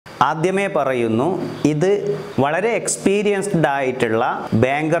ആദ്യമേ പറയുന്നു, ഇത് വളരെ എക്സ്പീരിയൻസ്ഡ് ആയിട്ടുള്ള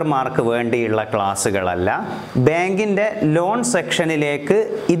ബാങ്കർമാർക്ക് വേണ്ടിയുള്ള ക്ലാസ്സുകളല്ല. ബാങ്കിൻ്റെ ലോൺ സെക്ഷനിലേക്ക്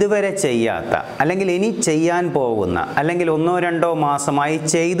ഇതുവരെ ചെയ്യാത്ത, അല്ലെങ്കിൽ ഇനി ചെയ്യാൻ പോകുന്ന, അല്ലെങ്കിൽ 1-2 മാസമായി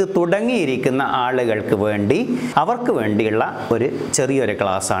ചെയ്ത് തുടങ്ങിയിരിക്കുന്ന ആളുകൾക്ക് വേണ്ടി, അവർക്ക് വേണ്ടിയുള്ള ഒരു ചെറിയൊരു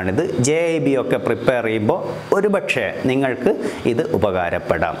ക്ലാസ്സാണിത്. JAIIB ഒക്കെ പ്രിപ്പയർ ചെയ്യുമ്പോൾ ഒരുപക്ഷെ നിങ്ങൾക്ക് ഇത്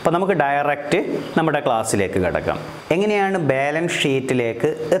ഉപകാരപ്പെടാം. അപ്പോൾ നമുക്ക് ഡയറക്റ്റ് നമ്മുടെ ക്ലാസ്സിലേക്ക് കിടക്കാം. എങ്ങനെയാണ് ബാലൻസ് ഷീറ്റിലേക്ക്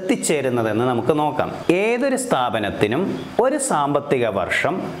എത്തിച്ചേരുന്നതെന്ന് നമുക്ക് നോക്കാം. ഏതൊരു സ്ഥാപനത്തിനും ഒരു സാമ്പത്തിക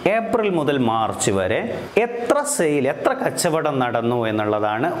വർഷം ഏപ്രിൽ മുതൽ മാർച്ച് വരെ എത്ര കച്ചവടം നടന്നു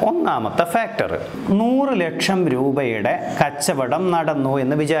എന്നുള്ളതാണ് ഒന്നാമത്തെ ഫാക്ടർ. 100 ലക്ഷം രൂപയുടെ കച്ചവടം നടന്നു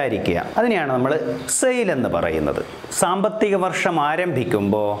എന്ന് വിചാരിക്കുക. അതിനെയാണ് നമ്മൾ സെയിൽ എന്ന് പറയുന്നത്. സാമ്പത്തിക വർഷം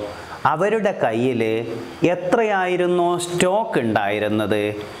ആരംഭിക്കുമ്പോൾ അവരുടെ കയ്യിൽ എത്രയായിരുന്നോ സ്റ്റോക്ക് ഉണ്ടായിരുന്നത്,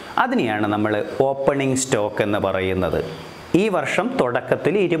 അതിനെയാണ് നമ്മൾ ഓപ്പണിംഗ് സ്റ്റോക്ക് എന്ന് പറയുന്നത്. ഈ വർഷം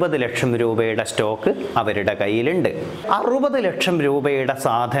തുടക്കത്തിൽ 20 ലക്ഷം രൂപയുടെ സ്റ്റോക്ക് അവരുടെ കയ്യിലുണ്ട്. 60 ലക്ഷം രൂപയുടെ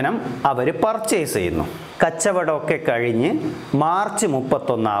സാധനം അവർ പർച്ചേസ് ചെയ്യുന്നു. കച്ചവടമൊക്കെ കഴിഞ്ഞ് മാർച്ച്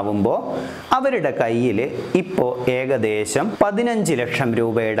 31 ആവുമ്പോൾ അവരുടെ കയ്യിൽ ഇപ്പോൾ ഏകദേശം 15 ലക്ഷം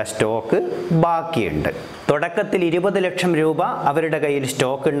രൂപയുടെ സ്റ്റോക്ക് ബാക്കിയുണ്ട്. തുടക്കത്തിൽ 20 ലക്ഷം രൂപ അവരുടെ കയ്യിൽ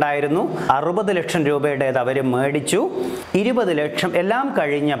സ്റ്റോക്ക് ഉണ്ടായിരുന്നു. 60 ലക്ഷം രൂപയുടേത് അവർ മേടിച്ചു. 20 ലക്ഷം എല്ലാം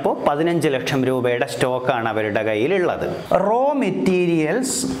കഴിഞ്ഞപ്പോൾ 15 ലക്ഷം രൂപയുടെ സ്റ്റോക്കാണ് അവരുടെ കയ്യിലുള്ളത്. റോ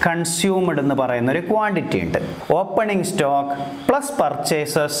മെറ്റീരിയൽസ് കൺസ്യൂംഡ് എന്ന് പറയുന്ന ഒരു ക്വാണ്ടിറ്റി ഉണ്ട്. Opening stock plus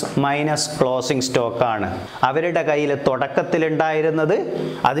purchases minus closing സ്റ്റോക്കാണ് അവരുടെ കയ്യിൽ തുടക്കത്തിലുണ്ടായിരുന്നത്.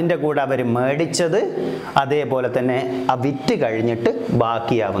 അതിൻ്റെ കൂടെ അവർ മേടിച്ചത്, അതേപോലെ തന്നെ ആ വിറ്റ് കഴിഞ്ഞിട്ട്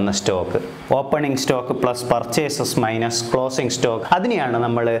ബാക്കിയാവുന്ന stock. Opening stock plus purchases minus closing stock, അതിനെയാണ്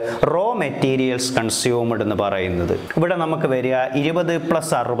നമ്മൾ റോ മെറ്റീരിയൽസ് കൺസ്യൂംഡ് എന്ന് പറയുന്നത്. ഇവിടെ നമുക്ക് വരിക 20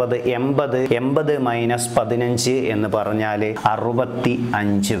 + 60 80, 80 - 15 എന്ന് പറഞ്ഞാൽ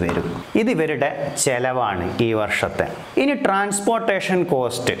 65 വരും. ഇത് ഇവരുടെ ചെലവാണ് ഈ വർഷത്തെ. ഇനി ട്രാൻസ്പോർട്ടേഷൻ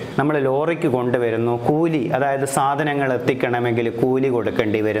കോസ്റ്റ്, നമ്മൾ ലോറിക്ക് കൊണ്ടുവരുന്നു, കൂലി, അതായത് സാധനങ്ങൾ എത്തിക്കണമെങ്കിൽ കൂലി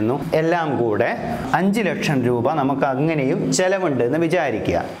കൊടുക്കേണ്ടി വരുന്നു. എല്ലാം കൂടെ 5 ലക്ഷം രൂപ നമുക്ക് അങ്ങനെയും ചെലവുണ്ട് എന്ന്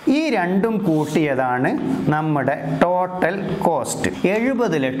വിചാരിക്കുക. ഈ രണ്ടും കൂട്ടിയതാണ് നമ്മുടെ ടോട്ടൽ കോസ്റ്റ്.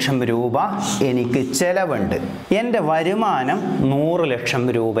 70 ലക്ഷം രൂപ എനിക്ക് ചെലവുണ്ട്. എൻ്റെ വരുമാനം 100 ലക്ഷം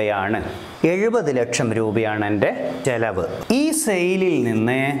രൂപയാണ്. 70 ലക്ഷം രൂപയാണ് എൻ്റെ ചെലവ്. ഈ സെയിലിൽ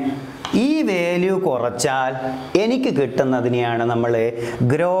നിന്ന് ഈ വാല്യൂ കുറച്ചാൽ എനിക്ക് കിട്ടുന്നതിനെയാണ് നമ്മൾ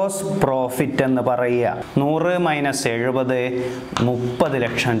ഗ്രോസ് പ്രോഫിറ്റ് എന്ന് പറയുക. 100 - 70 30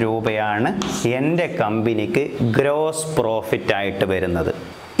 ലക്ഷം രൂപയാണ് എൻ്റെ കമ്പനിക്ക് ഗ്രോസ് പ്രോഫിറ്റ് ആയിട്ട് വരുന്നത്.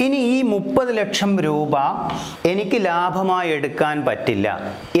 ഇനി ഈ 30 ലക്ഷം രൂപ എനിക്ക് ലാഭമായി എടുക്കാൻ പറ്റില്ല.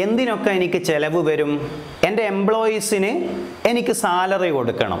 എന്തിനൊക്കെ എനിക്ക് ചെലവ് വരും? എൻ്റെ എംപ്ലോയീസിന് എനിക്ക് സാലറി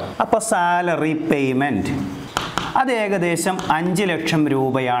കൊടുക്കണം. അപ്പോൾ സാലറി പേയ്മെൻറ്റ് അത് ഏകദേശം 5 ലക്ഷം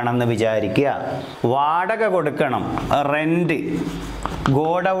രൂപയാണെന്ന് വിചാരിക്കുക. വാടക കൊടുക്കണം, റെൻറ്റ്,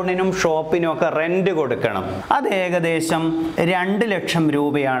 ഗോഡൗണിനും ഷോപ്പിനും ഒക്കെ റെൻറ്റ് കൊടുക്കണം. അത് ഏകദേശം 2 ലക്ഷം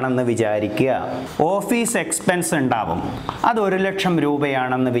രൂപയാണെന്ന് വിചാരിക്കുക. ഓഫീസ് എക്സ്പെൻസ് ഉണ്ടാവും, അത് 1 ലക്ഷം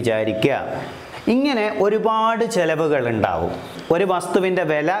രൂപയാണെന്ന് വിചാരിക്കുക. ഇങ്ങനെ ഒരുപാട് ചെലവുകൾ ഉണ്ടാവും. ഒരു വസ്തുവിൻ്റെ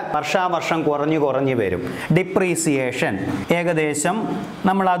വില വർഷാവർഷം കുറഞ്ഞു വരും. ഡിപ്രീസിയേഷൻ ഏകദേശം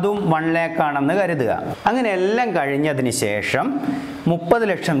നമ്മൾ അതും 1 ലക്ഷം ആണെന്ന് കരുതുക. അങ്ങനെ എല്ലാം കഴിഞ്ഞതിന് ശേഷം 30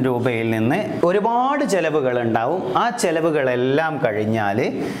 ലക്ഷം രൂപയിൽ നിന്ന് ഒരുപാട് ചെലവുകൾ ഉണ്ടാവും. ആ ചെലവുകളെല്ലാം കഴിഞ്ഞാൽ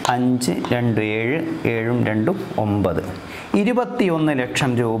 5 2 7 7 2 9 21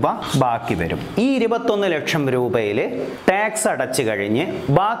 ലക്ഷം രൂപ ബാക്കി വരും. ഈ 21 ലക്ഷം രൂപയിൽ ടാക്സ് അടച്ചു കഴിഞ്ഞ്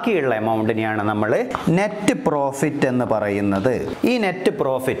ബാക്കിയുള്ള എമൗണ്ടിനെയാണ് നമ്മൾ നെറ്റ് പ്രോഫിറ്റ് എന്ന് പറയുന്നത്. ഈ നെറ്റ്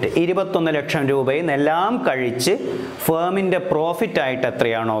പ്രോഫിറ്റ് 21 ലക്ഷം രൂപയിൽ നിന്നെല്ലാം കഴിച്ച് ഫേമിൻ്റെ പ്രോഫിറ്റ് ആയിട്ട്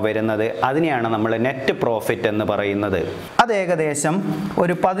എത്രയാണോ വരുന്നത് അതിനെയാണ് നമ്മൾ നെറ്റ് പ്രോഫിറ്റ് എന്ന് പറയുന്നത്. അത് ഏകദേശം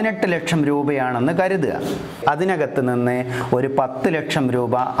ഒരു 18 ലക്ഷം രൂപയാണെന്ന് കരുതുക. അതിനകത്ത് നിന്ന് ഒരു 10 ലക്ഷം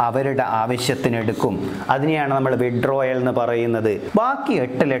രൂപ അവരുടെ ആവശ്യത്തിനെടുക്കും. അതിനെയാണ് നമ്മൾ വിഡ്രോയൽ എന്ന് പറയുന്നത്. ബാക്കി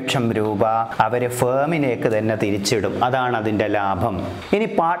 8 ലക്ഷം രൂപ അവർ ഫേമിലേക്ക് തന്നെ തിരിച്ചിടും. അതാണ് അതിൻ്റെ ലാഭം. ഇനി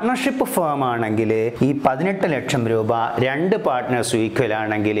പാർട്ട്ണർഷിപ്പ് ഫേം ആണെങ്കിൽ ഈ 18 ലക്ഷം രൂപ 2 പാർട്ട്നേഴ്സ് ഈക്വൽ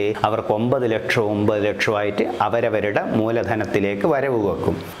ആണെങ്കിൽ അവർക്ക് 9 ലക്ഷവും 9 ലക്ഷമായിട്ട് അവരവരുടെ മൂലധനത്തിലേക്ക് വരവ്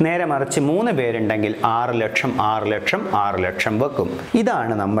വെക്കും. നേരെ മറിച്ച് 3 പേരുണ്ടെങ്കിൽ 6 ലക്ഷം 6 ലക്ഷം 6 ലക്ഷം വെക്കും.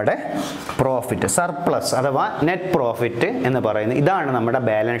 ഇതാണ് നമ്മുടെ പ്രോഫിറ്റ്, സർപ്ലസ് അഥവാ നെറ്റ് പ്രോഫിറ്റ് എന്ന് പറയുന്നത്. ഇതാണ് നമ്മുടെ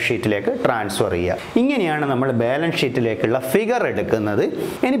ബാലൻസ് ഷീറ്റിലേക്ക് ട്രാൻസ്ഫർ ചെയ്യുക. ഇങ്ങനെയാണ് നമ്മൾ ബാലൻസ് ഷീറ്റിലേക്കുള്ള ഫിഗർ എടുക്കുന്നത്.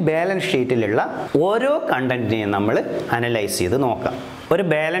 ഇനി ബാലൻസ് ഷീറ്റിലുള്ള ഓരോ കണ്ടന്റിനെയും നമ്മൾ അനലൈസ് ചെയ്ത് നോക്കാം. ഒരു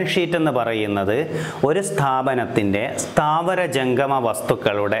ബാലൻസ് ഷീറ്റ് എന്ന് പറയുന്നത് ഒരു സ്ഥാപനത്തിൻ്റെ സ്ഥാവര ജംഗമ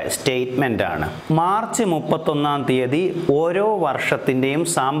വസ്തുക്കളുടെ സ്റ്റേറ്റ്മെൻ്റ് ആണ്. മാർച്ച് 31-ാം തീയതി ഓരോ വർഷത്തിൻ്റെയും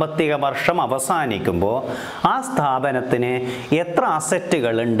സാമ്പത്തിക വർഷം അവസാനിക്കുമ്പോൾ ആ സ്ഥാപനത്തിന് എത്ര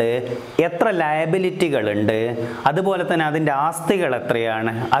അസറ്റുകളുണ്ട്, എത്ര ലയബിലിറ്റികളുണ്ട്, അതുപോലെ തന്നെ അതിൻ്റെ ആസ്തികൾ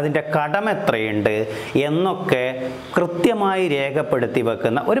എത്രയാണ്, അതിൻ്റെ കടം എത്രയുണ്ട് എന്നൊക്കെ കൃത്യമായി രേഖപ്പെടുത്തി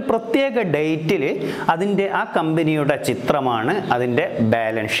വെക്കുന്ന ഒരു പ്രത്യേക ഡേറ്റിൽ അതിൻ്റെ ആ കമ്പനിയുടെ ചിത്രമാണ് അതിൻ്റെ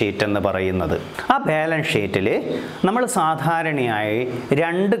ബാലൻസ് ഷീറ്റ് എന്ന് പറയുന്നത്. ആ ബാലൻസ് ഷീറ്റിൽ നമ്മൾ സാധാരണയായി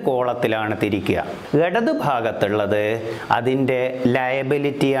 2 കോളത്തിലാണ് തിരിക്കുക. ഇടത് ഭാഗത്തുള്ളത് അതിൻ്റെ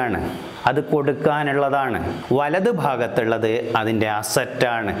ലയബിലിറ്റിയാണ്, അത് കൊടുക്കാനുള്ളതാണ്. വലത് ഭാഗത്തുള്ളത് അതിൻ്റെ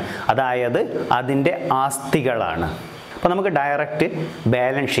അസറ്റാണ്, അതായത് അതിൻ്റെ ആസ്തികളാണ്. അപ്പോൾ നമുക്ക് ഡയറക്റ്റ്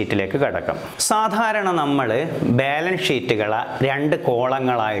ബാലൻസ് ഷീറ്റിലേക്ക് കടക്കാം. സാധാരണ നമ്മൾ ബാലൻസ് ഷീറ്റുകളെ 2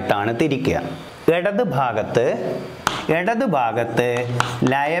 കോളങ്ങളായിട്ടാണ് തിരിക്കുക. ഇടത് ഭാഗത്ത്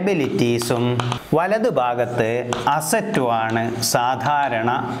ലയബിലിറ്റീസും വലത് ഭാഗത്ത് അസറ്റുമാണ് സാധാരണ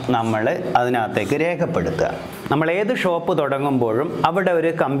നമ്മൾ അതിനകത്തേക്ക് രേഖപ്പെടുത്തുക. നമ്മൾ ഏത് ഷോപ്പ് തുടങ്ങുമ്പോഴും അവിടെ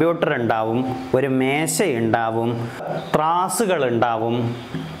ഒരു കമ്പ്യൂട്ടർ ഉണ്ടാവും, ഒരു മേശയുണ്ടാവും, ത്രാസുകൾ ഉണ്ടാവും.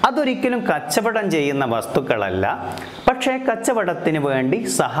 അതൊരിക്കലും കച്ചവടം ചെയ്യുന്ന വസ്തുക്കളല്ല, പക്ഷേ കച്ചവടത്തിന് വേണ്ടി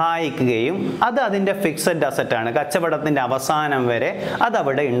സഹായിക്കുകയും അത് അതിൻ്റെ ഫിക്സഡ് അസറ്റാണ്. കച്ചവടത്തിൻ്റെ അവസാനം വരെ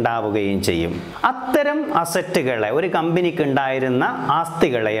അതവിടെ ഉണ്ടാവുകയും ചെയ്യും. അത്തരം അസറ്റുകളെ, ഒരു കമ്പനിക്ക് ഉണ്ടായിരുന്ന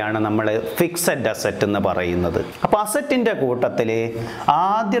ആസ്തികളെയാണ് നമ്മൾ ഫിക്സഡ് അസറ്റ് എന്ന് പറയുന്നത്. അപ്പോൾ അസറ്റിൻ്റെ കൂട്ടത്തിൽ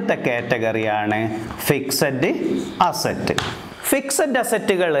ആദ്യത്തെ കാറ്റഗറിയാണ് ഫിക്സഡ് അസറ്റ്. ഫിക്സഡ്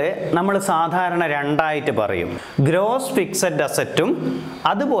അസറ്റുകൾ നമ്മൾ സാധാരണ 2ആയിട്ട് പറയും. ഗ്രോസ് ഫിക്സഡ് അസറ്റും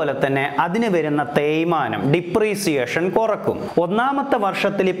അതുപോലെ തന്നെ അതിന് വരുന്ന തേയ്മാനം, ഡിപ്രീസിയേഷൻ കുറക്കും. 1-ാമത്തെ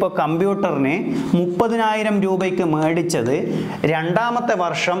വർഷത്തിൽ ഇപ്പോൾ കമ്പ്യൂട്ടറിന് 30,000 രൂപയ്ക്ക് മേടിച്ചത് 2-ാമത്തെ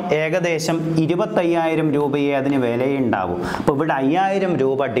വർഷം ഏകദേശം 25,000 രൂപയെ അതിന് വിലയുണ്ടാവും. അപ്പോൾ ഇവിടെ 5,000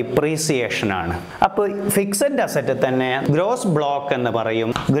 രൂപ ഡിപ്രീസിയേഷനാണ്. അപ്പോൾ ഫിക്സഡ് അസറ്റ് തന്നെ ഗ്രോസ് ബ്ലോക്ക് എന്ന്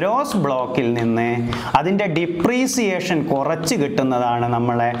പറയും. ഗ്രോസ് ബ്ലോക്കിൽ നിന്ന് അതിൻ്റെ ഡിപ്രീസിയേഷൻ കുറച്ച് കിട്ടുന്നതാണ്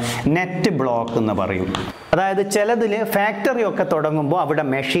നമ്മളെ നെറ്റ് ബ്ലോക്ക് എന്ന് പറയും. അതായത് ചിലതിൽ ഫാക്ടറി ഒക്കെ തുടങ്ങുമ്പോൾ അവിടെ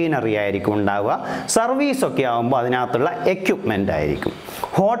മെഷീനറി ആയിരിക്കും ഉണ്ടാവുക, സർവീസൊക്കെ ആകുമ്പോൾ അതിനകത്തുള്ള എക്യുപ്മെൻ്റ് ആയിരിക്കും.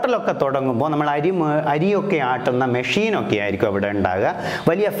 ഹോട്ടലൊക്കെ തുടങ്ങുമ്പോൾ നമ്മൾ അരിയൊക്കെ ആട്ടുന്ന മെഷീനൊക്കെ ആയിരിക്കും അവിടെ ഉണ്ടാകുക.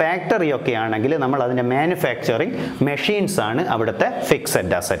 വലിയ ഫാക്ടറിയൊക്കെ ആണെങ്കിൽ നമ്മൾ അതിൻ്റെ മാനുഫാക്ചറിങ് മെഷീൻസാണ് അവിടുത്തെ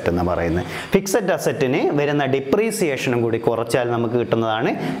ഫിക്സഡ് അസറ്റ് എന്ന് പറയുന്നത്. ഫിക്സഡ് അസറ്റിന് വരുന്ന ഡിപ്രീസിയേഷനും കൂടി കുറച്ചാൽ നമുക്ക്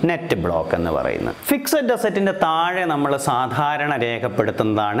കിട്ടുന്നതാണ് നെറ്റ് ബ്ലോക്ക് എന്ന് പറയുന്നത്. ഫിക്സഡ് അസറ്റിൻ്റെ താഴെ നമ്മൾ സാധാരണ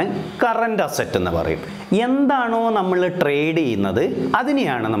രേഖപ്പെടുത്തുന്നതാണ് കറൻറ്റ് അസറ്റ് എന്ന് പറയും. എന്താണോ നമ്മൾ ട്രേഡ് ചെയ്യുന്നത്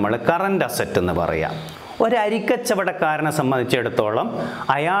അതിനെയാണ് നമ്മൾ കറൻറ്റ് അസറ്റ് എന്ന് പറയുക. ഒരു അരിക്കച്ചവടക്കാരനെ സംബന്ധിച്ചിടത്തോളം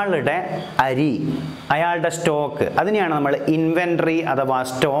അയാളുടെ അയാളുടെ സ്റ്റോക്ക്, അതിനെയാണ് നമ്മൾ ഇൻവെൻട്രി അഥവാ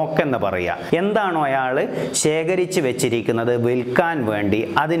സ്റ്റോക്ക് എന്ന് പറയുക. എന്താണോ അയാൾ ശേഖരിച്ച് വെച്ചിരിക്കുന്നത് വിൽക്കാൻ വേണ്ടി,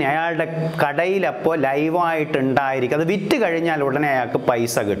 അതിന് അയാളുടെ കടയിലപ്പോൾ ലൈവായിട്ട് ഉണ്ടായിരിക്കും. അത് വിറ്റ് കഴിഞ്ഞാൽ ഉടനെ അയാൾക്ക്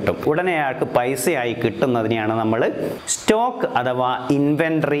പൈസ കിട്ടും. ഉടനെ അയാൾക്ക് പൈസയായി കിട്ടുന്നതിനെയാണ് നമ്മൾ സ്റ്റോക്ക് അഥവാ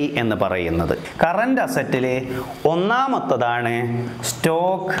ഇൻവെൻട്രി എന്ന് പറയുന്നത്. കറൻറ്റ് അസറ്റിൽ 1-ാമത്തതാണ്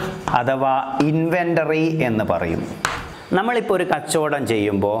സ്റ്റോക്ക് അഥവാ ഇൻവെൻറ്ററി എന്ന് പറയും. നമ്മളിപ്പോൾ ഒരു കച്ചവടം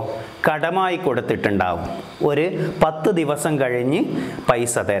ചെയ്യുമ്പോൾ കടമായി കൊടുത്തിട്ടുണ്ടാവും. ഒരു 10 ദിവസം കഴിഞ്ഞ്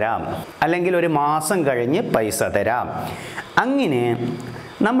പൈസ തരാം, അല്ലെങ്കിൽ ഒരു മാസം കഴിഞ്ഞ് പൈസ തരാം. അങ്ങനെ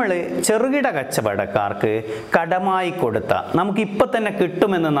നമ്മൾ ചെറുകിട കച്ചവടക്കാർക്ക് കടമായി കൊടുത്ത നമുക്കിപ്പോൾ തന്നെ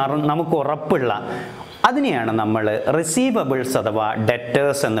കിട്ടുമെന്ന് നമുക്ക് ഉറപ്പുള്ള അതിനെയാണ് നമ്മൾ റിസീവബിൾസ് അഥവാ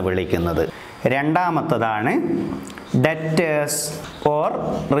ഡെറ്റേഴ്സ് എന്ന് വിളിക്കുന്നത്. 2-ാമത്തതാണ് ഡെറ്റേഴ്സ് ഓർ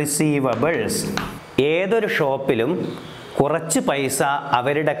റിസീവബിൾസ്. ഏതൊരു ഷോപ്പിലും കുറച്ച് പൈസ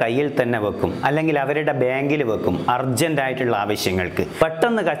അവരുടെ കയ്യിൽ തന്നെ വെക്കും, അല്ലെങ്കിൽ അവരുടെ ബാങ്കിൽ വെക്കും. അർജൻറ്റായിട്ടുള്ള ആവശ്യങ്ങൾക്ക്,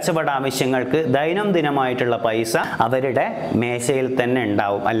 പെട്ടെന്ന് കച്ചവട ആവശ്യങ്ങൾക്ക് ദൈനംദിനമായിട്ടുള്ള പൈസ അവരുടെ മേശയിൽ തന്നെ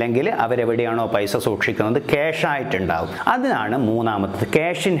ഉണ്ടാവും, അല്ലെങ്കിൽ അവരെവിടെയാണോ പൈസ സൂക്ഷിക്കുന്നത് ക്യാഷായിട്ടുണ്ടാവും. അതിനാണ് 3-ാമത്തത്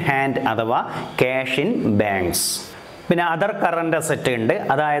ക്യാഷ് ഇൻ ഹാൻഡ് അഥവാ ക്യാഷ് ഇൻ ബാങ്ക്സ്. പിന്നെ അതർ കറൻറ്റ് അസറ്റ് ഉണ്ട്.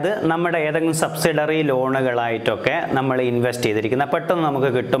 അതായത് നമ്മുടെ ഏതെങ്കിലും സബ്സിഡറി ലോണുകളായിട്ടൊക്കെ നമ്മൾ ഇൻവെസ്റ്റ് ചെയ്തിരിക്കുന്ന പെട്ടെന്ന് നമുക്ക്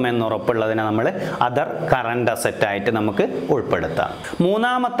കിട്ടുമെന്ന് ഉറപ്പുള്ളതിനെ നമ്മൾ അതർ കറൻറ്റ് അസറ്റായിട്ട് നമുക്ക് ഉൾപ്പെടുത്താം.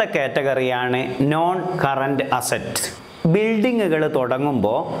 3-ാമത്തെ കാറ്റഗറിയാണ് നോൺ കറൻറ്റ് അസറ്റ്. ബിൽഡിങ്ങുകൾ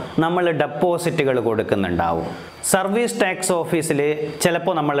തുടങ്ങുമ്പോൾ നമ്മൾ ഡെപ്പോസിറ്റുകൾ കൊടുക്കുന്നുണ്ടാവും. സർവീസ് ടാക്സ് ഓഫീസിൽ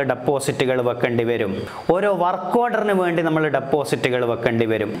ചിലപ്പോൾ നമ്മൾ ഡെപ്പോസിറ്റുകൾ വെക്കേണ്ടി വരും. ഓരോ വർക്ക് ഓർഡറിന് വേണ്ടി നമ്മൾ ഡെപ്പോസിറ്റുകൾ വെക്കേണ്ടി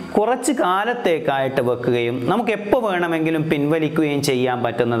വരും. കുറച്ച് കാലത്തേക്കായിട്ട് വെക്കുകയും നമുക്ക് എപ്പോൾ വേണമെങ്കിലും പിൻവലിക്കുകയും ചെയ്യാൻ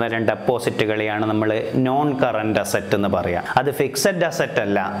പറ്റുന്ന തരം ഡെപ്പോസിറ്റുകളെയാണ് നമ്മൾ നോൺ കറൻറ്റ് അസറ്റ് എന്ന് പറയുക. അത് ഫിക്സഡ് അസറ്റ്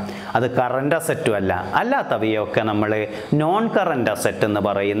അല്ല, അത് കറൻറ്റ് അസറ്റും അല്ല. അല്ലാത്തവയൊക്കെ നമ്മൾ നോൺ കറൻറ്റ് അസറ്റ് എന്ന്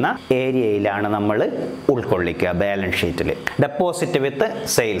പറയുന്ന ഏരിയയിലാണ് നമ്മൾ ഉൾക്കൊള്ളിക്കുക ബാലൻസ് ഷീറ്റിൽ. ഡെപ്പോസിറ്റ് വിത്ത്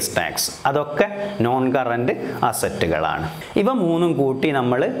സെയിൽസ് ടാക്സ് അതൊക്കെ നോൺ കറൻറ്റ് അസറ്റുകളാണ്. ഇവ മൂന്നും കൂട്ടി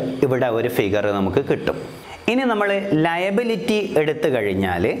നമ്മൾ ഇവിടെ ഒരു ഫിഗർ നമുക്ക് കിട്ടും. ഇനി നമ്മൾ ലയബിലിറ്റി എടുത്തു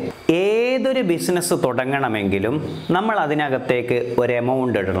കഴിഞ്ഞാൽ ഏതൊരു ബിസിനസ് തുടങ്ങണമെങ്കിലും നമ്മൾ അതിനകത്തേക്ക് ഒരു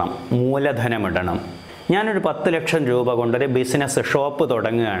എമൗണ്ട് ഇടണം, മൂലധനം ഇടണം. ഞാനൊരു 10 ലക്ഷം രൂപ കൊണ്ടൊരു ബിസിനസ് ഷോപ്പ്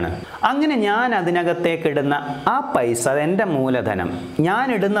തുടങ്ങുകയാണ്. അങ്ങനെ ഞാൻ അതിനകത്തേക്ക് ഇടുന്ന ആ പൈസ, അതെൻ്റെ മൂലധനം, ഞാൻ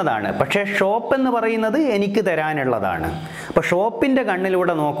ഇടുന്നതാണ്. പക്ഷേ ഷോപ്പ് എന്ന് പറയുന്നത് എനിക്ക് തരാനുള്ളതാണ്. അപ്പോൾ ഷോപ്പിൻ്റെ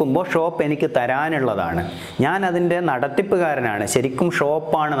കണ്ണിലൂടെ നോക്കുമ്പോൾ ഷോപ്പ് എനിക്ക് തരാനുള്ളതാണ്. ഞാൻ അതിൻ്റെ നടത്തിപ്പുകാരനാണ്. ശരിക്കും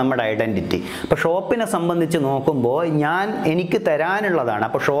ഷോപ്പാണ് നമ്മുടെ ഐഡൻറ്റിറ്റി. അപ്പോൾ ഷോപ്പിനെ സംബന്ധിച്ച് നോക്കുമ്പോൾ എനിക്ക് തരാനുള്ളതാണ്.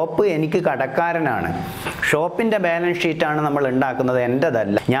 അപ്പോൾ ഷോപ്പ് എനിക്ക് കടക്കാരനാണ്. ഷോപ്പിൻ്റെ ബാലൻസ് ഷീറ്റാണ് നമ്മൾ ഉണ്ടാക്കുന്നത്,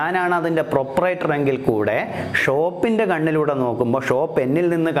 എൻ്റെതല്ല. ഞാനാണ് അതിൻ്റെ പ്രൊപ്പറേറ്റർ എങ്കിൽ കൂടെ ഷോപ്പിൻ്റെ കണ്ണിലൂടെ നോക്കുമ്പോൾ ഷോപ്പ് എന്നിൽ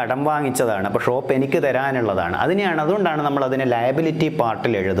നിന്ന് കടം വാങ്ങിച്ചതാണ്. അപ്പോൾ ഷോപ്പ് എനിക്ക് തരാനുള്ളതാണ്. അതുകൊണ്ടാണ് നമ്മൾ അതിനെ ലയബിലിറ്റി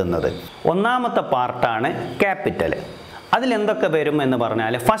പാർട്ടിൽ എഴുതുന്നത്. ഒന്നാമത്തെ പാർട്ടാണ് ക്യാപിറ്റൽ. അതിലെന്തൊക്കെ വരും എന്ന്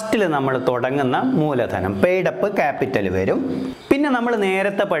പറഞ്ഞാൽ, ഫസ്റ്റിൽ നമ്മൾ തുടങ്ങുന്ന മൂലധനം, പെയ്ഡപ്പ് ക്യാപിറ്റൽ വരും. പിന്നെ നമ്മൾ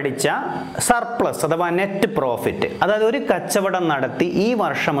നേരത്തെ പഠിച്ച സർപ്ലസ് അഥവാ നെറ്റ് പ്രോഫിറ്റ്, അതായത് ഒരു കച്ചവടം നടത്തി ഈ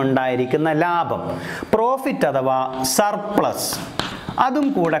വർഷം ഉണ്ടായിരിക്കുന്ന ലാഭം, പ്രോഫിറ്റ് അഥവാ സർപ്ലസ്, അതും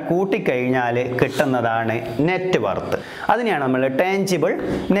കൂടെ കൂട്ടിക്കഴിഞ്ഞാൽ കിട്ടുന്നതാണ് നെറ്റ് വർത്ത്. അതിനെയാണ് നമ്മൾ ടാഞ്ചിബിൾ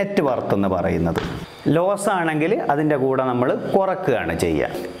നെറ്റ് വർത്ത് എന്ന് പറയുന്നത്. ലോസ് ആണെങ്കിൽ അതിൻ്റെ കൂടെ നമ്മൾ കുറക്കുകയാണ്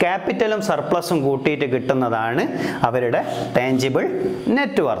ചെയ്യുക. ക്യാപിറ്റലും സർപ്ലസും കൂട്ടിയിട്ട് കിട്ടുന്നതാണ് അവരുടെ ടാഞ്ചിബിൾ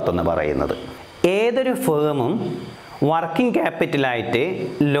നെറ്റ് വർത്ത് എന്ന് പറയുന്നത്. ഏതൊരു ഫേമും വർക്കിംഗ് ക്യാപിറ്റലായിട്ട്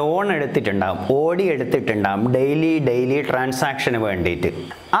ലോൺ എടുത്തിട്ടുണ്ടാകും, ഓടി എടുത്തിട്ടുണ്ടാകും, ഡെയിലി ട്രാൻസാക്ഷന് വേണ്ടിയിട്ട്.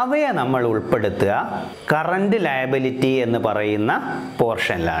 അവയെ നമ്മൾ ഉൾപ്പെടുത്തുക കറൻറ്റ് ലയബിലിറ്റി എന്ന് പറയുന്ന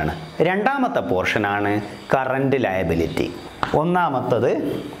പോർഷനിലാണ്. രണ്ടാമത്തെ പോർഷനാണ് കറൻറ്റ് ലയബിലിറ്റി. ഒന്നാമത്തത്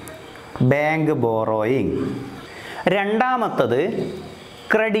ബാങ്ക് ബോറോയിങ്, രണ്ടാമത്തത്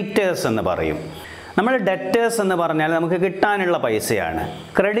ക്രെഡിറ്റേഴ്സ് എന്ന് പറയും. നമ്മൾ ഡെറ്റേഴ്സ് എന്ന് പറഞ്ഞാൽ നമുക്ക് കിട്ടാനുള്ള പൈസയാണ്.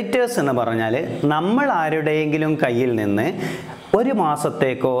 ക്രെഡിറ്റേഴ്സ് എന്ന് പറഞ്ഞാൽ നമ്മൾ ആരുടെയെങ്കിലും കയ്യിൽ നിന്ന് ഒരു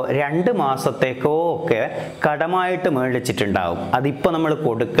മാസത്തേക്കോ 2 മാസത്തേക്കോ ഒക്കെ കടമായിട്ട് മേടിച്ചിട്ടുണ്ടാവും. അതിപ്പോൾ നമ്മൾ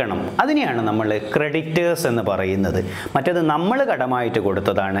കൊടുക്കണം. അതിനെയാണ് നമ്മൾ ക്രെഡിറ്റേഴ്സ് എന്ന് പറയുന്നത്. മറ്റേത് നമ്മൾ കടമായിട്ട്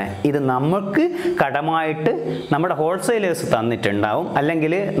കൊടുത്തതാണ്. ഇത് നമുക്ക് കടമായിട്ട് നമ്മുടെ ഹോൾസെയിലേഴ്സ് തന്നിട്ടുണ്ടാവും,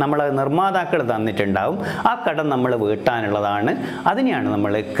 അല്ലെങ്കിൽ നമ്മളെ നിർമ്മാതാക്കൾ തന്നിട്ടുണ്ടാവും. ആ കടം നമ്മൾ വീട്ടാനുള്ളതാണ്. അതിനെയാണ്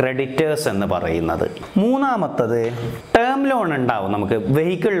നമ്മൾ ക്രെഡിറ്റേഴ്സ് എന്ന് പറയുന്നത്. മൂന്നാമത്തത് ടേം ലോൺ ഉണ്ടാവും. നമുക്ക്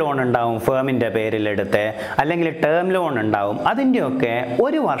വെഹിക്കിൾ ലോൺ ഉണ്ടാവും, ഫേമിൻ്റെ പേരിലെടുത്ത്, അല്ലെങ്കിൽ ടേം ലോൺ ഉണ്ടാവും. അതിൻ്റെയൊക്കെ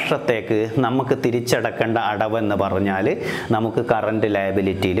ഒരു വർഷത്തേക്ക് നമുക്ക് തിരിച്ചടക്കേണ്ട അടവെന്ന് പറഞ്ഞാൽ നമുക്ക് കറൻറ്റ്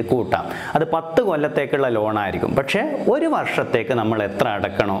ലയബിലിറ്റിയിൽ കൂട്ടാം. അത് 10 കൊല്ലത്തേക്കുള്ള ലോണായിരിക്കും. പക്ഷേ ഒരു വർഷത്തേക്ക് നമ്മൾ എത്ര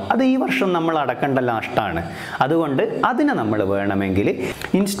അടക്കണോ അത് ഈ വർഷം നമ്മൾ അടക്കേണ്ട നഷ്ടമാണ്. അതുകൊണ്ട് അതിനെ നമ്മൾ വേണമെങ്കിൽ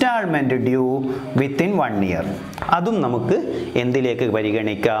ഇൻസ്റ്റാൾമെൻറ്റ് ഡ്യൂ വിത്തിൻ 1 ഇയർ, അതും നമുക്ക് എന്തിലേക്ക്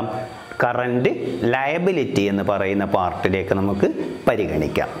പരിഗണിക്കാം? കറൻറ്റ് ലയബിലിറ്റി എന്ന് പറയുന്ന പാർട്ടിലേക്ക് നമുക്ക്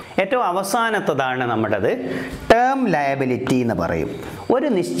പരിഗണിക്കാം. ഏറ്റവും അവസാനത്തതാണ് നമ്മുടേത് ടേം ലയബിലിറ്റി എന്ന് പറയും. ഒരു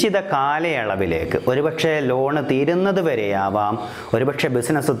നിശ്ചിത കാലയളവിലേക്ക്, ഒരുപക്ഷെ ലോണ് തീരുന്നത് വരെയാവാം, ഒരുപക്ഷെ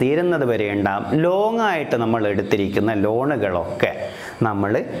ബിസിനസ് തീരുന്നത് വരെ ഉണ്ടാവും, ലോങ് ആയിട്ട് നമ്മൾ എടുത്തിരിക്കുന്ന ലോണുകളൊക്കെ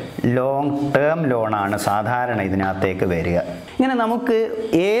നമ്മൾ ലോങ് ടേം ലോണാണ് സാധാരണ ഇതിനകത്തേക്ക് വരിക. ഇങ്ങനെ നമുക്ക്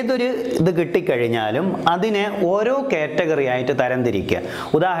ഏതൊരു ഇത് കിട്ടിക്കഴിഞ്ഞാലും അതിനെ ഓരോ കാറ്റഗറി ആയിട്ട് തരംതിരിക്കുക.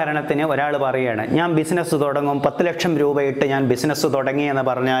 ഉദാഹരണത്തിന് ഒരാൾ പറയുകയാണ്, ഞാൻ ബിസിനസ് തുടങ്ങും, 10 ലക്ഷം രൂപയിട്ട് ഞാൻ ബിസിനസ് തുടങ്ങി എന്ന്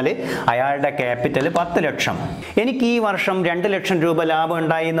പറഞ്ഞാൽ അയാളുടെ ക്യാപിറ്റൽ 10 ലക്ഷം. എനിക്ക് ഈ വർഷം 2 ലക്ഷം രൂപ ലാഭം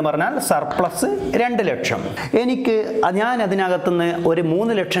ഉണ്ടായി എന്ന് പറഞ്ഞാൽ സർപ്ലസ് 2 ലക്ഷം. ഞാൻ അതിനകത്തുനിന്ന് ഒരു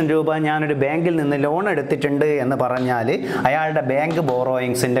 3 ലക്ഷം രൂപ ഞാനൊരു ബാങ്കിൽ നിന്ന് ലോൺ എടുത്തിട്ടുണ്ട് എന്ന് പറഞ്ഞാൽ അയാളുടെ ബാങ്ക്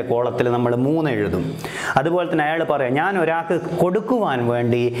ബോറോയിങ്സിൻ്റെ കോളത്തിൽ നമ്മൾ 3 എഴുതും. അതുപോലെ തന്നെ അയാൾ പറയാം, ഞാൻ ഒരാൾക്ക് കൊടുക്കുവാൻ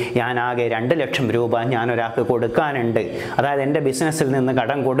വേണ്ടി ഞാൻ ആകെ 2 ലക്ഷം രൂപ ഞാൻ ഒരാൾക്ക് കൊടുക്കാനുണ്ട്, അതായത് എൻ്റെ ബിസിനസ്സിൽ നിന്ന്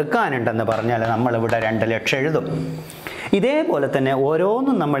കടം കൊടുക്കാനുണ്ടെന്ന് പറഞ്ഞാൽ നമ്മളിവിടെ 2 ലക്ഷം എഴുതും. ഇതേപോലെ തന്നെ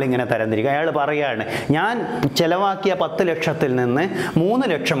ഓരോന്നും നമ്മളിങ്ങനെ തരംതിരിക്കുക. അയാൾ പറയുകയാണ്, ഞാൻ ചിലവാക്കിയ 10 ലക്ഷത്തിൽ നിന്ന് 3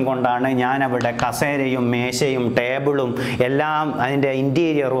 ലക്ഷം കൊണ്ടാണ് ഞാൻ അവിടെ കസേരയും മേശയും ടേബിളും എല്ലാം അതിൻ്റെ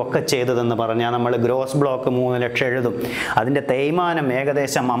ഇൻറ്റീരിയറും ഒക്കെ ചെയ്തതെന്ന് പറഞ്ഞാൽ നമ്മൾ ഗ്രോസ് ബ്ലോക്ക് 3 ലക്ഷം എഴുതും. അതിൻ്റെ തേയ്മാനം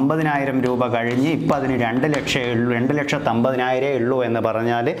ഏകദേശം 50,000 രൂപ കഴിഞ്ഞ് ഇപ്പം അതിന് 2 ലക്ഷം ഉള്ളൂ, 2,50,000 ഉള്ളൂ എന്ന്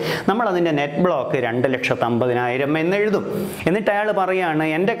പറഞ്ഞാൽ നമ്മൾ അതിൻ്റെ നെറ്റ് ബ്ലോക്ക് 2,50,000 എന്നെഴുതും. എന്നിട്ട് അയാൾ പറയുകയാണ്,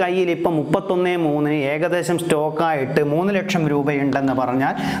 എൻ്റെ കയ്യിൽ ഇപ്പം 31/3 ഏകദേശം സ്റ്റോക്കായിട്ട് 3 ലക്ഷം രൂപയുണ്ടെന്ന്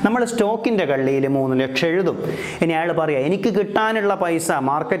പറഞ്ഞാൽ നമ്മൾ സ്റ്റോക്കിൻ്റെ കള്ളിയിൽ 3 ലക്ഷം എഴുതും. ഇനി അയാൾ പറയാം, എനിക്ക് കിട്ടാനുള്ള പൈസ,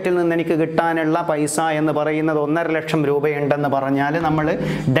 മാർക്കറ്റിൽ നിന്ന് എനിക്ക് കിട്ടാനുള്ള പൈസ എന്ന് പറയുന്നത് 1.5 ലക്ഷം രൂപയുണ്ടെന്ന് പറഞ്ഞാൽ നമ്മൾ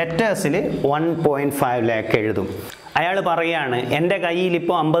ഡെറ്റേഴ്സിൽ 1.5 ലാക്ക് എഴുതും. അയാൾ പറയാണ് എൻ്റെ കയ്യിൽ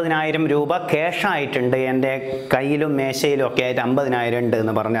ഇപ്പോൾ 50,000 രൂപ ക്യാഷ് ആയിട്ടുണ്ട്, എൻ്റെ കയ്യിലും മേശയിലും ഒക്കെ ആയിട്ട് 50,000 ഉണ്ട്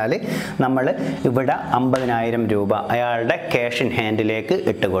എന്ന് പറഞ്ഞാൽ നമ്മൾ ഇവിടെ 50,000 രൂപ അയാളുടെ ക്യാഷ് ഇൻ ഹാൻഡിലേക്ക്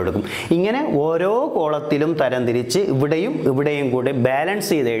ഇട്ട് കൊടുക്കും. ഇങ്ങനെ ഓരോ കോളത്തിലും തരംതിരിച്ച് ഇവിടെയും കൂടി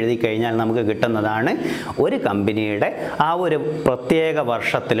ബാലൻസ് ചെയ്ത് എഴുതി കഴിഞ്ഞാൽ നമുക്ക് കിട്ടുന്നതാണ് ഒരു കമ്പനിയുടെ ആ ഒരു പ്രത്യേക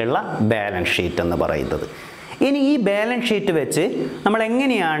വർഷത്തിലുള്ള ബാലൻസ് ഷീറ്റ് എന്ന് പറയുന്നത്. ഇനി ഈ ബാലൻസ് ഷീറ്റ് വെച്ച് നമ്മൾ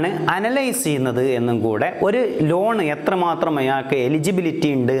എങ്ങനെയാണ് അനലൈസ് ചെയ്യുന്നത് എന്നും കൂടെ, ഒരു ലോൺ എത്രമാത്രം അയാൾക്ക് എലിജിബിലിറ്റി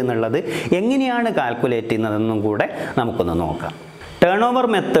ഉണ്ട് എന്നുള്ളത് എങ്ങനെയാണ് കാൽക്കുലേറ്റ് ചെയ്യുന്നതെന്നും കൂടെ നമുക്കൊന്ന് നോക്കാം. ടേൺ ഓവർ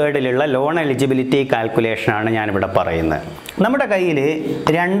മെത്തേഡിലുള്ള ലോൺ എലിജിബിലിറ്റി കാൽക്കുലേഷനാണ് ഞാനിവിടെ പറയുന്നത്. നമ്മുടെ കയ്യിൽ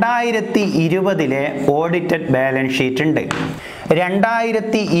 2020 ഓഡിറ്റഡ് ബാലൻസ് ഷീറ്റ് ഉണ്ട്,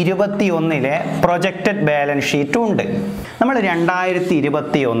 2021 പ്രൊജക്റ്റഡ് ബാലൻസ് ഷീറ്റും ഉണ്ട്. നമ്മൾ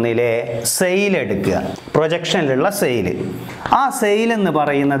 2021 സെയിൽ എടുക്കുക, പ്രൊജക്ഷനിലുള്ള സെയിൽ. ആ സെയിൽ എന്ന്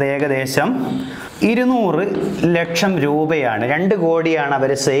പറയുന്നത് ഏകദേശം 200 ലക്ഷം രൂപയാണ്. 2 കോടിയാണ്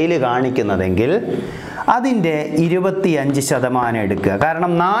അവർ സെയിൽ കാണിക്കുന്നതെങ്കിൽ അതിൻ്റെ 25% എടുക്കുക.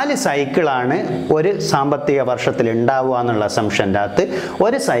 കാരണം 4 സൈക്കിളാണ് ഒരു സാമ്പത്തിക വർഷത്തിൽ ഉണ്ടാവുക എന്നുള്ള അസംഷൻ്റെ അകത്ത്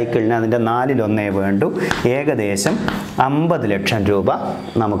ഒരു സൈക്കിളിന് അതിൻ്റെ 4/1 വേണ്ടു. ഏകദേശം 50 ലക്ഷം രൂപ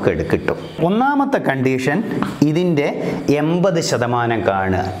നമുക്ക് കിട്ടും. ഒന്നാമത്തെ കണ്ടീഷൻ ഇതിൻ്റെ 80%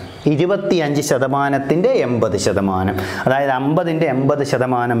 കാണുക. 25%ൻ്റെ 80%, അതായത് 50ൻ്റെ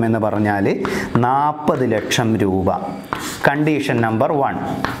 80% എന്ന് പറഞ്ഞാൽ 40 ലക്ഷം രൂപ. Condition number 1.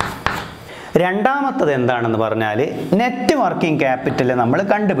 രണ്ടാമത്തത് എന്താണെന്ന് പറഞ്ഞാൽ നെറ്റ് വർക്കിംഗ് ക്യാപിറ്റൽ നമ്മൾ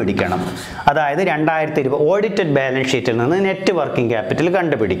കണ്ടുപിടിക്കണം. അതായത് 2020 ഓഡിറ്റഡ് ബാലൻസ് ഷീറ്റിൽ നിന്ന് നെറ്റ് വർക്കിംഗ് ക്യാപിറ്റൽ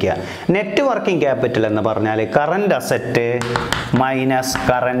കണ്ടുപിടിക്കുക. നെറ്റ് വർക്കിംഗ് ക്യാപിറ്റൽ എന്ന് പറഞ്ഞാൽ current asset minus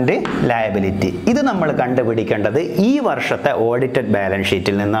current liability. ഇത് നമ്മൾ കണ്ടുപിടിക്കേണ്ടത് ഈ വർഷത്തെ ഓഡിറ്റഡ് ബാലൻസ്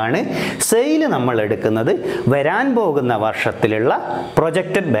ഷീറ്റിൽ നിന്നാണ്. സെയിൽ നമ്മൾ എടുക്കുന്നത് വരാൻ പോകുന്ന വർഷത്തിലുള്ള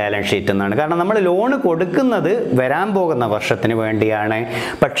പ്രൊജക്റ്റഡ് ബാലൻസ് ഷീറ്റിൽ നിന്നാണ്. കാരണം നമ്മൾ ലോൺ കൊടുക്കുന്നത് വരാൻ പോകുന്ന വർഷത്തിന് വേണ്ടിയാണ്.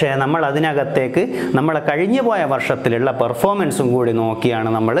 പക്ഷേ നമ്മൾ അതിനകത്തേക്ക് നമ്മളെ കഴിഞ്ഞു പോയ വർഷത്തിലുള്ള പെർഫോമൻസും കൂടി നോക്കിയാണ്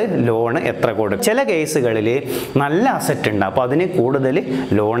നമ്മൾ ലോൺ എത്ര കൊടുക്കും. ചില കേസുകളിൽ നല്ല അസറ്റ് ഉണ്ട്, അപ്പോൾ അതിന് കൂടുതൽ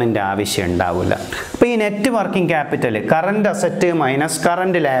ലോണിൻ്റെ ആവശ്യം ഉണ്ടാവില്ല. അപ്പോൾ ഈ net working capital current asset minus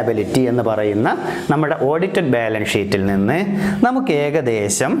current liability എന്ന് പറയുന്ന നമ്മുടെ ഓഡിറ്റഡ് ബാലൻസ് ഷീറ്റിൽ നിന്ന് നമുക്ക്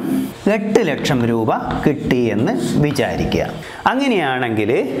ഏകദേശം 8 ലക്ഷം രൂപ കിട്ടി എന്ന് വിചാരിക്കുക.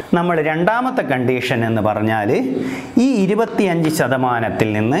 അങ്ങനെയാണെങ്കിൽ നമ്മൾ രണ്ടാമത്തെ കണ്ടീഷൻ എന്ന് പറഞ്ഞാൽ ഈ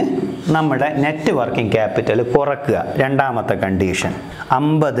 25%-ൽ നിന്ന് നമ്മുടെ നെറ്റ് വർക്കിംഗ് ക്യാപിറ്റൽ കുറക്കുക. രണ്ടാമത്തെ കണ്ടീഷൻ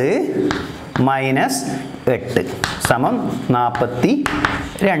 50 മൈനസ് 8 സമം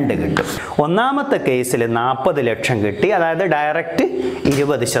 42 കിട്ടും. ഒന്നാമത്തെ കേസിൽ 40 ലക്ഷം കിട്ടി, അതായത് ഡയറക്റ്റ്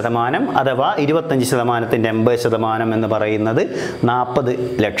 20% അഥവാ 25%-ൻ്റെ 80% എന്ന് പറയുന്നത് 40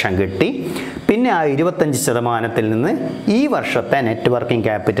 ലക്ഷം കിട്ടി. പിന്നെ ആ 25%-ൽ നിന്ന് ഈ വർഷത്തെ നെറ്റ് വർക്കിംഗ്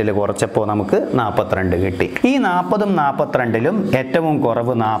ക്യാപിറ്റൽ കുറച്ചപ്പോൾ നമുക്ക് 42 കിട്ടി. ഈ 40ഉം 42ലും ഏറ്റവും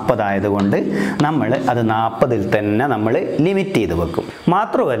കുറവ് 40 ആയതുകൊണ്ട് നമ്മൾ അത് 40ൽ തന്നെ നമ്മൾ ലിമിറ്റ് ചെയ്ത് വെക്കും.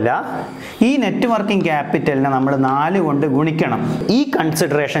 മാത്രമല്ല ഈ നെറ്റ് വർക്കിംഗ് ക്യാപിറ്റലിനെ നമ്മൾ 4 കൊണ്ട് ഗുണിക്കണം. ഈ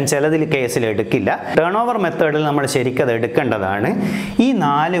കൺസിഡറേഷൻ ചിലതിൽ കേസിൽ എടുക്കില്ല. ടേൺ ഓവർ മെത്തേഡിൽ നമ്മൾ ശരിക്കും അത് എടുക്കേണ്ടതാണ്. ഈ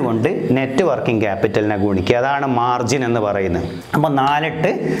 4 കൊണ്ട് നെറ്റ് വർക്കിംഗ് ക്യാപിറ്റലിനെ ഗുണിക്കുക, അതാണ് മാർജിൻ എന്ന് പറയുന്നത്. അപ്പോൾ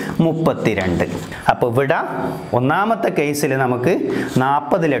 4×8 32. അപ്പോൾ ഇവിടെ ഒന്നാമത്തെ കേസിൽ നമുക്ക്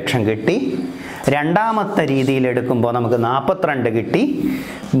 40 ലക്ഷം കിട്ടി, രണ്ടാമത്തെ രീതിയിൽ എടുക്കുമ്പോൾ നമുക്ക് 42 കിട്ടി,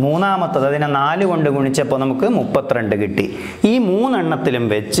 മൂന്നാമത്തത് അതിനെ 4 കൊണ്ട് ഗുണിച്ചപ്പോൾ നമുക്ക് 32 കിട്ടി. ഈ 3 എണ്ണത്തിലും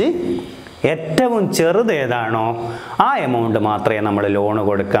വെച്ച് ഏറ്റവും ചെറുത് ഏതാണോ ആ എമൗണ്ട് മാത്രമേ നമ്മൾ ലോൺ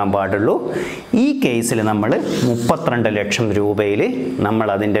കൊടുക്കാൻ പാടുള്ളൂ. ഈ കേസിൽ നമ്മൾ 32 ലക്ഷം രൂപയിൽ നമ്മൾ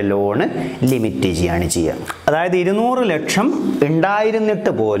അതിൻ്റെ ലോണ് ലിമിറ്റ് ചെയ്യുകയാണ് ചെയ്യുക. അതായത് 200 ലക്ഷം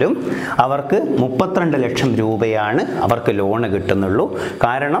ഉണ്ടായിരുന്നിട്ട് പോലും അവർക്ക് 32 ലക്ഷം രൂപയാണ് അവർക്ക് ലോണ് കിട്ടുന്നുള്ളൂ.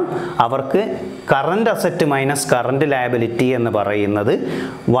 കാരണം അവർക്ക് current asset minus current liability എന്ന് പറയുന്നത്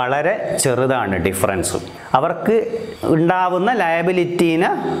വളരെ ചെറുതാണ് ഡിഫറൻസ്. അവർക്ക് ഉണ്ടാവുന്ന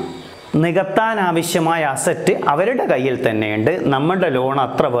ലയബിലിറ്റീനെ നികത്താൻ ആവശ്യമായ അസറ്റ് അവരുടെ കയ്യിൽ തന്നെയുണ്ട്. നമ്മുടെ ലോൺ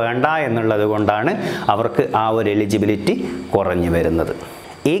അത്ര വേണ്ട എന്നുള്ളത് കൊണ്ടാണ് അവർക്ക് ആ ഒരു എലിജിബിലിറ്റി കുറഞ്ഞു വരുന്നത്.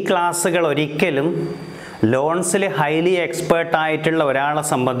 ഈ ക്ലാസ്സുകൾ ഒരിക്കലും ലോൺസിൽ ഹൈലി എക്സ്പേർട്ടായിട്ടുള്ള ഒരാളെ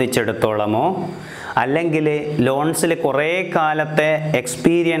സംബന്ധിച്ചിടത്തോളമോ അല്ലെങ്കിൽ ലോൺസിൽ കുറേ കാലത്തെ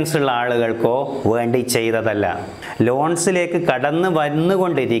എക്സ്പീരിയൻസ് ഉള്ള ആളുകൾക്കോ വേണ്ടി ചെയ്തതല്ല. ലോൺസിലേക്ക് കടന്നു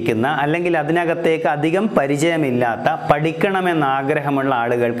വന്നുകൊണ്ടിരിക്കുന്ന അല്ലെങ്കിൽ അതിനകത്തേക്ക് അധികം പരിചയമില്ലാത്ത പഠിക്കണമെന്ന് ആഗ്രഹമുള്ള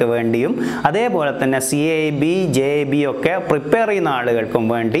ആളുകൾക്ക് വേണ്ടിയും അതേപോലെ തന്നെ CAIB JAIIB ഒക്കെ പ്രിപ്പയർ ചെയ്യുന്ന ആളുകൾക്കും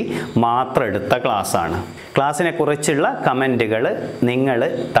വേണ്ടി മാത്രം എടുത്ത ക്ലാസ്സാണ്. ക്ലാസ്സിനെ കുറിച്ചുള്ള കമൻറ്റുകൾ നിങ്ങൾ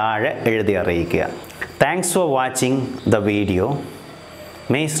താഴെ എഴുതി അറിയിക്കുക. Thanks for watching the video.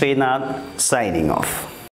 Sreenadh signing off.